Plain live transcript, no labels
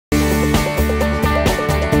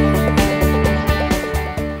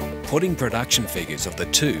Putting production figures of the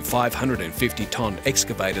two 550-tonne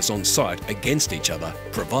excavators on site against each other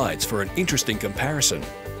provides for an interesting comparison.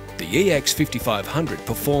 The EH4000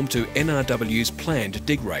 performed to NRW's planned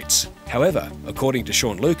dig rates. However, according to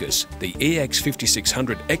Shaun Lucas, the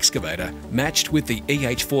EH5600 excavator matched with the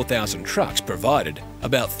EH4000 trucks provided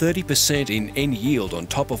about 30% in end yield on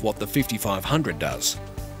top of what the 5500 does.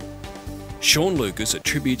 Shaun Lucas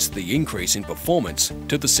attributes the increase in performance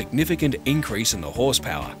to the significant increase in the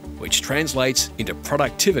horsepower, which translates into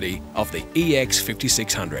productivity of the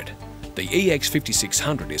EH5600. The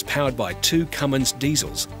EH5600 is powered by two Cummins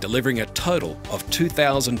diesels, delivering a total of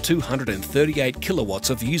 2,238 kilowatts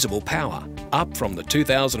of usable power, up from the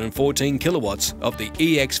 2,014 kilowatts of the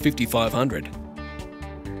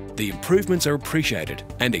EH5500. The improvements are appreciated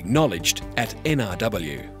and acknowledged at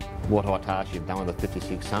NRW. What Hitachi have done with the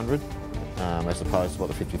 5600 as opposed to what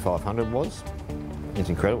the 5500 was, is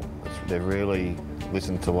incredible. They've really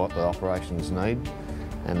listened to what the operations need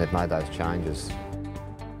and they've made those changes.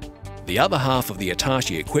 The other half of the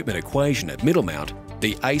Hitachi equipment equation at Middlemount,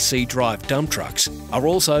 the AC drive dump trucks, are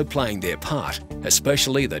also playing their part,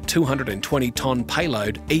 especially the 220-tonne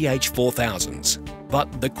payload EH4000s.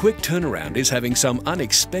 But the quick turnaround is having some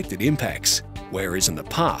unexpected impacts. Whereas in the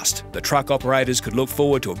past, the truck operators could look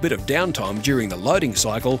forward to a bit of downtime during the loading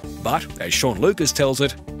cycle, but as Shaun Lucas tells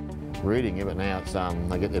it, reading it, but now it's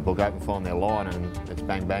they get their book open, find their line, and it's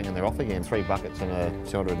bang bang and they're off again. 3 buckets and a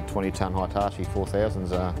 220-tonne Hitachi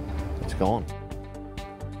 4000s, it's gone.